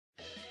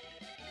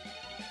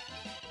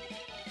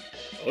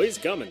Oh, he's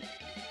coming.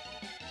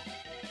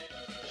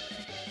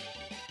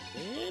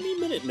 Any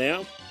minute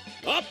now.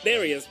 Oh,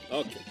 there he is.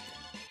 Okay.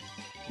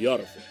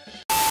 Beautiful.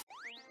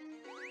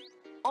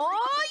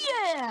 Oh,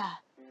 yeah!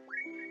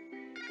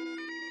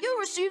 You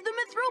received the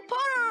Mithril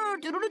Putter!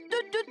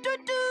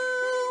 Do-do-do-do-do-do!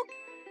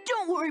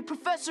 Don't worry,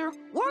 Professor.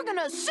 We're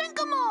gonna sink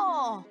them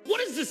all!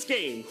 What is this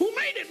game? Who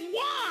made it and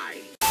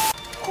why?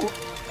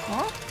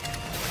 Huh?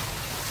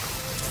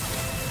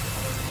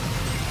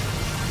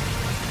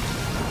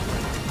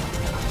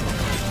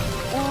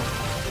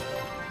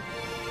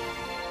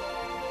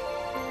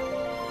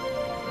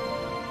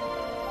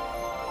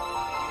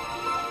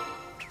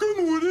 Good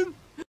morning.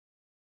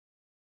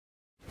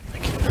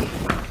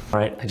 All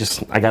right,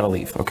 I gotta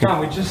leave, okay? Come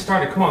on, we just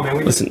started. Come on,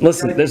 man.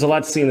 Listen, there's a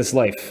lot to see in this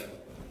life.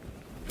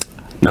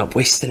 Not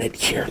wasting it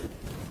here.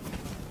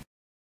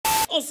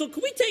 Also,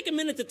 can we take a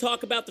minute to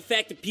talk about the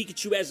fact that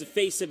Pikachu has the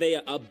face of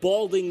a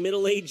balding,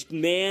 middle-aged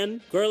man?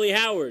 Curly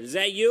Howard, is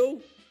that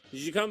you? Did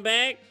you come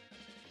back?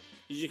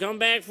 Did you come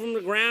back from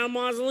the ground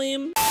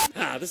mausoleum?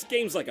 This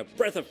game's like a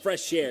breath of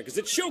fresh air, because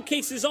it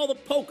showcases all the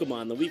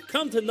Pokemon that we've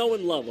come to know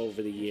and love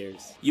over the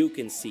years. You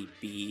can see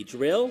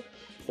Beedrill,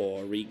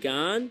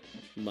 Porygon,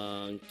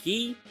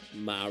 Monkey,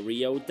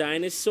 Mario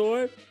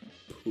Dinosaur,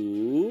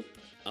 Poop,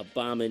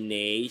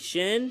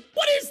 Abomination.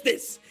 What is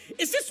this?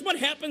 Is this what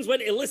happens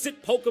when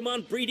illicit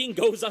Pokemon breeding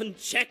goes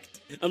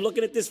unchecked? I'm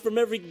looking at this from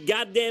every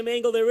goddamn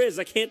angle there is.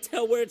 I can't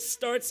tell where it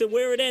starts and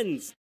where it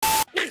ends.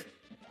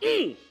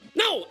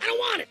 No, I don't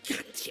want it.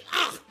 God,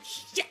 oh,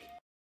 shit.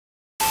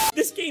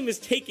 This game is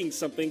taking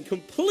something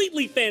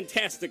completely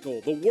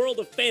fantastical, the world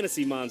of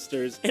fantasy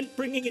monsters, and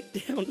bringing it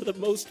down to the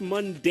most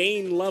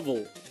mundane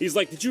level. He's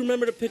like, did you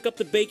remember to pick up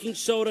the baking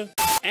soda?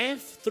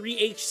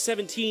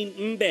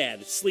 F3H17,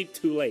 bad. Sleep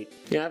too late.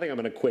 Yeah, I think I'm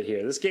gonna quit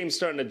here. This game's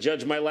starting to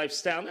judge my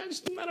lifestyle. I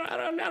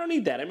don't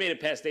need that. I made it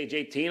past age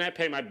 18. I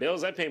pay my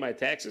bills. I pay my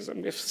taxes.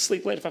 I'm gonna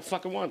sleep late if I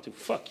fucking want to.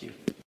 Fuck you.